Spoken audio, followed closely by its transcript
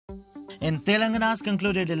In Telangana's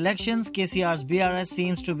concluded elections, KCR's BRS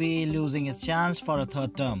seems to be losing its chance for a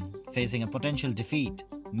third term, facing a potential defeat.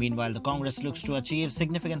 Meanwhile, the Congress looks to achieve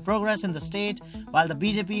significant progress in the state, while the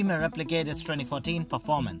BJP may replicate its 2014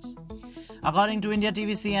 performance. According to India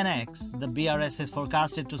TV CNX, the BRS is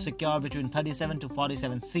forecasted to secure between 37 to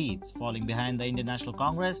 47 seats, falling behind the Indian National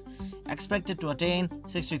Congress, expected to attain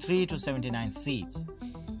 63 to 79 seats.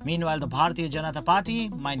 Meanwhile, the Bharatiya Janata Party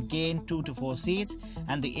might gain 2 to 4 seats,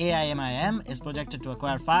 and the AIMIM is projected to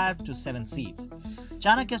acquire 5 to 7 seats.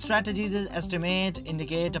 Chanakya Strategies' estimate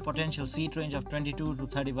indicate a potential seat range of 22 to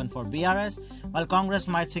 31 for BRS, while Congress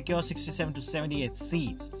might secure 67 to 78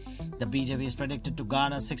 seats. The BJP is predicted to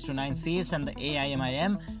garner 6 to 9 seats, and the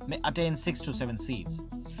AIMIM may attain 6 to 7 seats.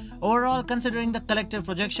 Overall, considering the collective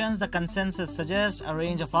projections, the consensus suggests a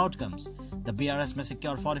range of outcomes. The BRS may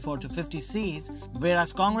secure 44 to 50 seats,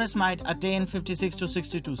 whereas Congress might attain 56 to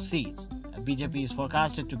 62 seats. BJP is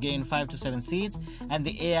forecasted to gain 5 to 7 seats, and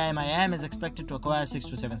the AIMIM is expected to acquire 6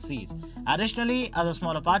 to 7 seats. Additionally, other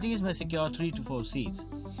smaller parties may secure 3 to 4 seats.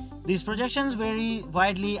 These projections vary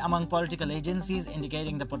widely among political agencies,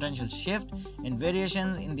 indicating the potential shift in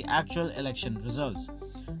variations in the actual election results.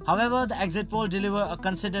 However, the exit poll deliver a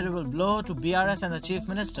considerable blow to BRS and the Chief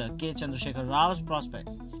Minister K. Chandrashekhar Rao's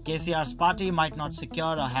prospects. KCR's party might not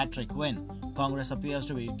secure a hat-trick win. Congress appears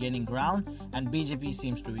to be gaining ground, and BJP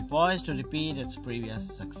seems to be poised to repeat its previous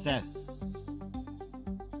success.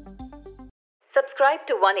 Subscribe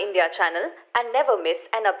to One India channel and never miss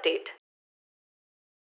an update.